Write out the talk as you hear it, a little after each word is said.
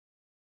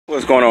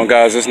What's going on,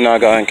 guys? It's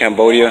Naga in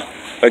Cambodia.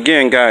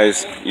 Again,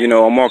 guys,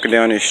 I'm walking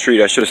down this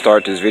street. I should have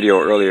started this video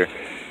earlier.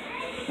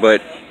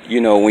 But,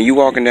 when you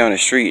walking down the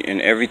street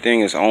and everything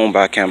is owned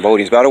by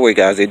Cambodians. By the way,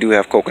 guys, they do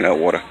have coconut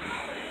water.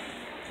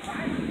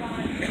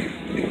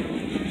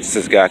 It's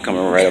this guy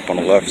coming right up on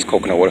the left. It's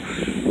coconut water.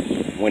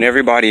 When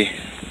everybody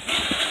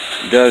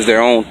does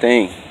their own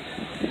thing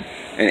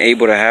and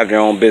able to have their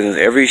own business,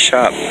 every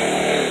shop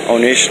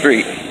on this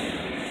street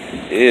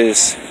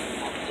is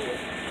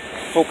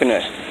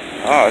coconut.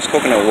 Oh, it's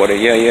coconut water.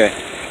 Yeah.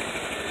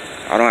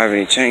 I don't have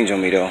any change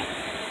on me, though.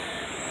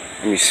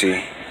 Let me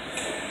see.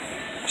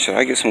 Should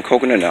I get some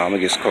coconut? No, I'm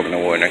going to get some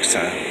coconut water next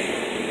time.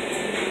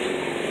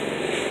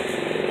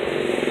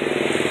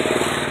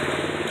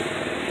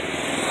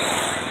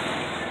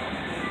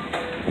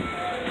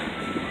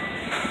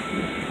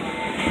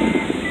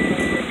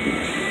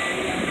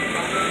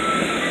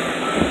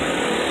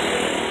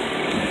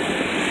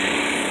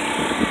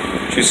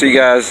 You see,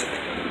 guys,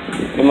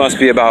 it must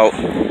be about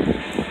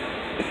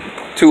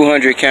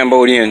 200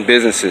 Cambodian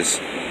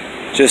businesses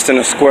just in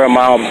a square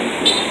mile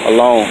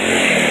alone.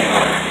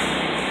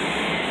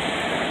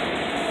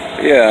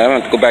 Yeah, I'm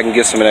gonna have to go back and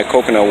get some of that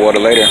coconut water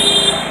later.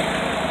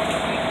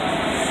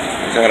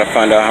 I gotta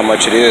find out how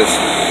much it is.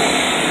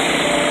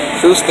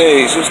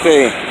 Suste.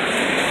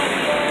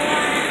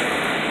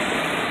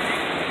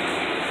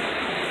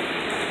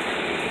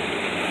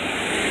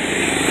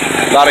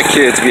 A lot of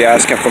kids be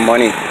asking for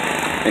money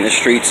in the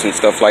streets and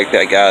stuff like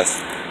that, guys.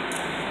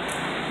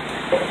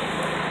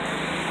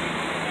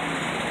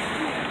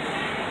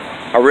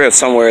 I read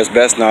somewhere it's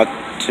best not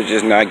to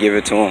just not give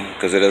it to them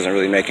because it doesn't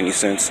really make any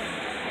sense.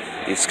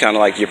 It's kind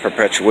of like you're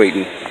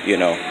perpetuating,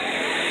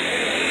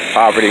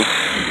 poverty.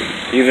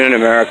 Even in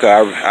America,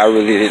 I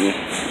really didn't.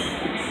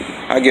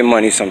 I get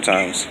money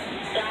sometimes,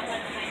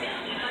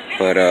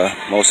 but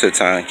most of the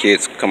time,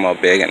 kids come out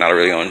big, and I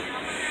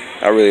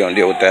really don't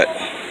deal with that.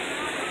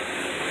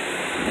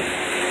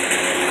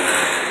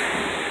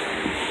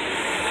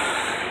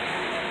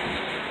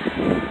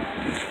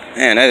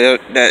 Man,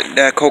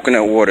 that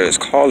coconut water is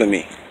calling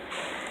me.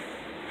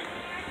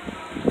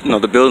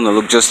 The building will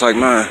look just like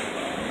mine.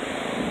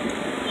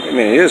 I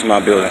mean, it is my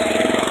building.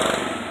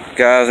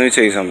 Guys, let me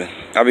tell you something.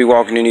 I'll be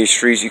walking in these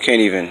streets,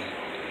 sometimes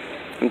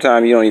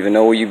you don't even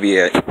know where you be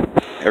at.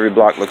 Every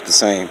block looks the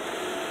same.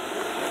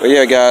 But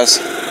yeah, guys.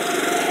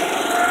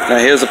 Now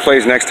here's a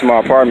place next to my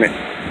apartment.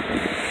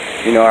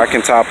 I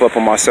can top up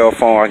on my cell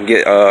phone. I can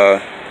get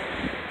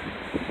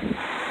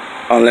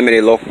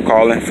unlimited local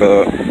calling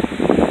for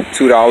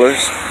 $2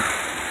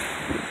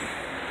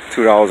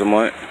 a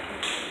month.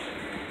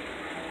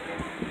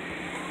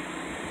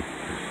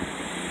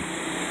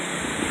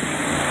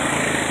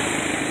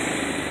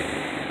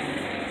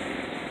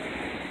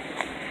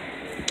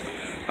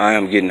 I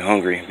am getting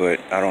hungry, but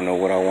I don't know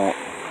what I want.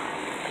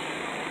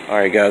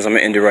 Alright, guys, I'm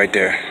gonna end it right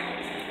there.